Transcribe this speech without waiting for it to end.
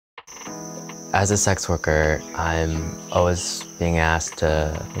As a sex worker, I'm always being asked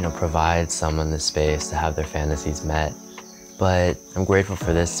to, provide someone the space to have their fantasies met. But I'm grateful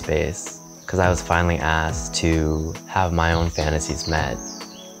for this space because I was finally asked to have my own fantasies met.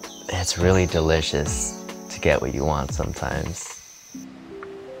 It's really delicious to get what you want sometimes.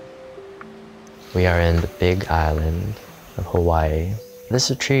 We are in the big island of Hawaii. This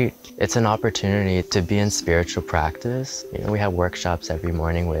retreat, it's an opportunity to be in spiritual practice. We have workshops every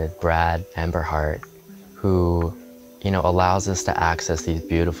morning with Brad Amberhart, who, allows us to access these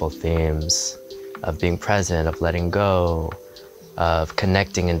beautiful themes of being present, of letting go, of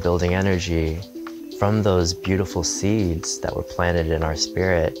connecting and building energy. From those beautiful seeds that were planted in our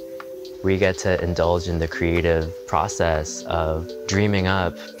spirit, we get to indulge in the creative process of dreaming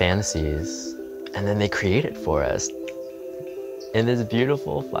up fantasies, and then they create it for us in this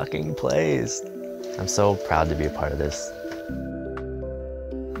beautiful fucking place. I'm so proud to be a part of this.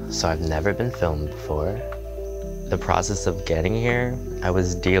 So I've never been filmed before. The process of getting here, I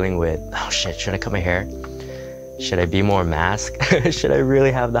was dealing with, oh shit, should I cut my hair? Should I be more masked? Should I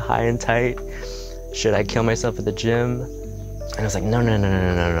really have the high and tight? Should I kill myself at the gym? And I was like, no.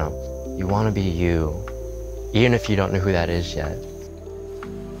 You want to be you, even if you don't know who that is yet.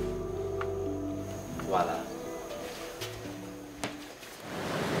 Voila.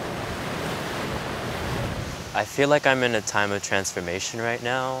 I feel like I'm in a time of transformation right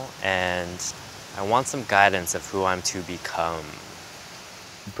now, and I want some guidance of who I'm to become.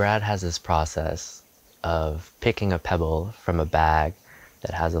 Brad has this process of picking a pebble from a bag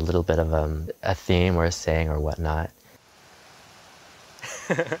that has a little bit of a theme or a saying or whatnot.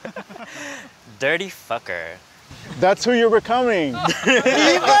 Dirty fucker. That's who you're becoming.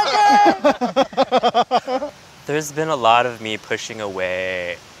 There's been a lot of me pushing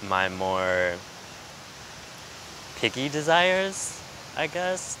away my more picky desires, I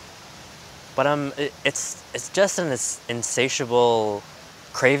guess. But it's just an insatiable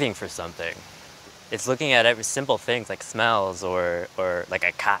craving for something. It's looking at every simple things like smells or like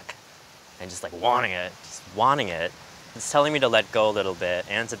a cock and just like wanting it. It's telling me to let go a little bit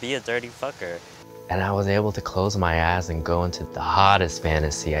and to be a dirty fucker. And I was able to close my eyes and go into the hottest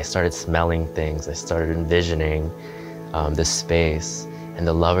fantasy. I started smelling things. I started envisioning this space and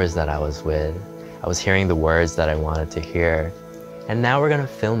the lovers that I was with. I was hearing the words that I wanted to hear. And now we're gonna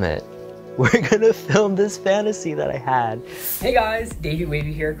film it. We're gonna film this fantasy that I had. Hey guys, Davey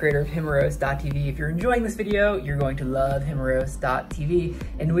Wavey here, creator of Himeros.tv. If you're enjoying this video, you're going to love Himeros.tv.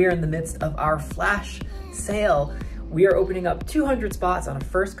 And we are in the midst of our flash sale. We are opening up 200 spots on a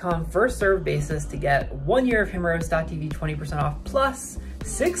first come, first served basis to get 1 year of Himeros.tv 20% off plus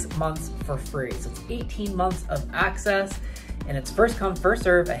 6 months for free. So it's 18 months of access, and it's first come, first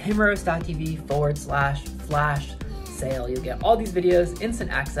serve at Himeros.tv/flash sale. You'll get all these videos,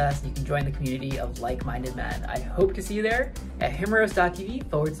 instant access, and you can join the community of like-minded men. I hope to see you there at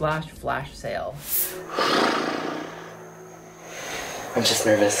Himeros.tv/flash sale. I'm just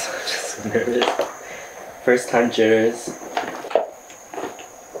nervous. First time jitters.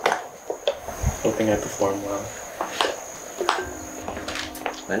 Hoping I perform well.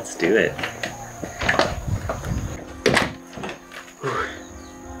 Let's do it.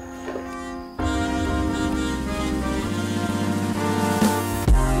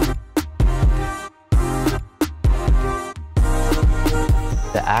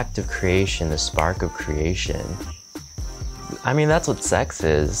 The act of creation, the spark of creation. I mean, that's what sex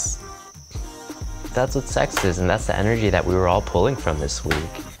is. That's what sex is, and that's the energy that we were all pulling from this week.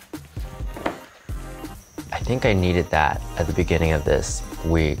 I think I needed that at the beginning of this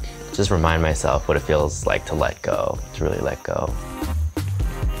week. Just remind myself what it feels like to let go, to really let go.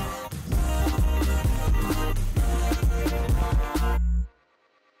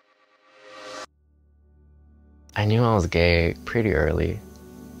 I knew I was gay pretty early,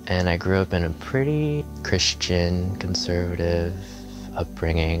 and I grew up in a pretty Christian, conservative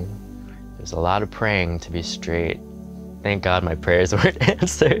upbringing. There's a lot of praying to be straight. Thank God my prayers weren't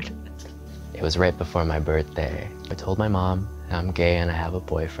answered. It was right before my birthday. I told my mom I'm gay and I have a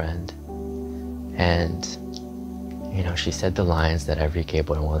boyfriend. And, she said the lines that every gay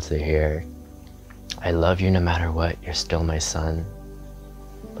boy wants to hear. I love you no matter what, you're still my son.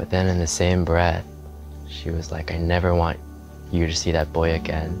 But then in the same breath, she was like, I never want you to see that boy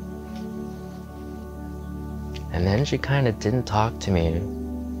again. And then she kind of didn't talk to me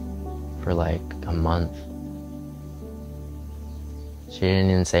for like a month. She didn't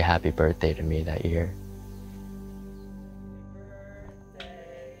even say happy birthday to me that year.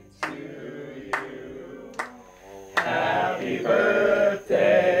 Happy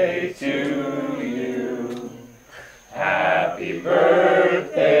birthday to you. Happy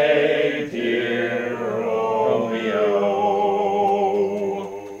birthday, dear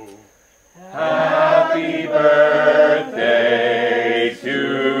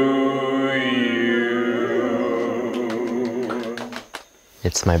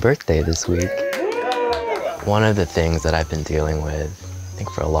It's my birthday this week. One of the things that I've been dealing with, I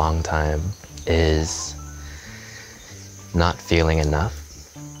think for a long time, is not feeling enough.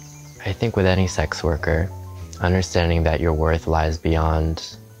 I think with any sex worker, understanding that your worth lies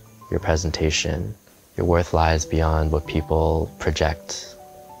beyond your presentation, your worth lies beyond what people project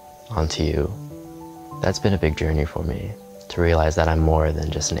onto you. That's been a big journey for me, to realize that I'm more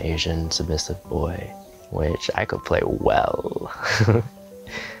than just an Asian submissive boy, which I could play well.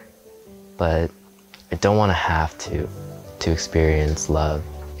 But I don't want to have to experience love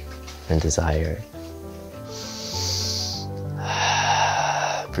and desire.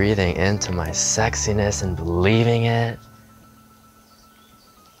 Breathing into my sexiness and believing it.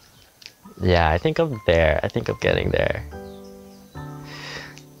 Yeah, I think I'm there. I think I'm getting there.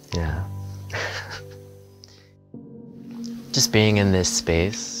 Yeah. Just being in this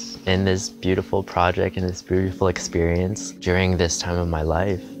space, in this beautiful project, in this beautiful experience during this time of my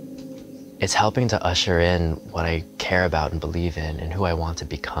life, it's helping to usher in what I care about and believe in and who I want to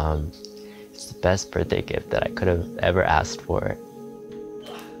become. It's the best birthday gift that I could have ever asked for.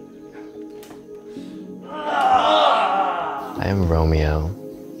 I am Romeo.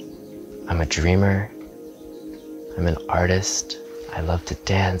 I'm a dreamer. I'm an artist. I love to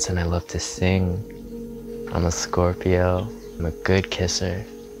dance and I love to sing. I'm a Scorpio. I'm a good kisser.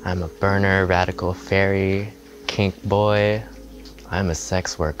 I'm a burner, radical fairy, kink boy. I'm a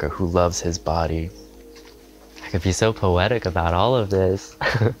sex worker who loves his body. I could be so poetic about all of this.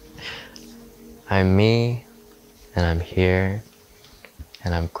 I'm me, and I'm here,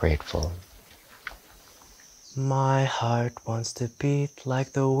 and I'm grateful. My heart wants to beat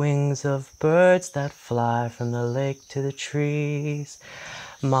like the wings of birds that fly from the lake to the trees.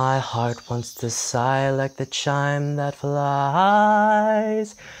 My heart wants to sigh like the chime that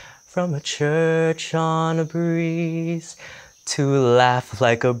flies from a church on a breeze. To laugh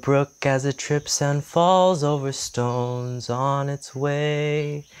like a brook as it trips and falls over stones on its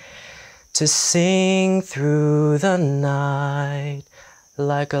way. To sing through the night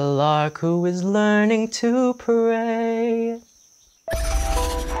like a lark who is learning to pray.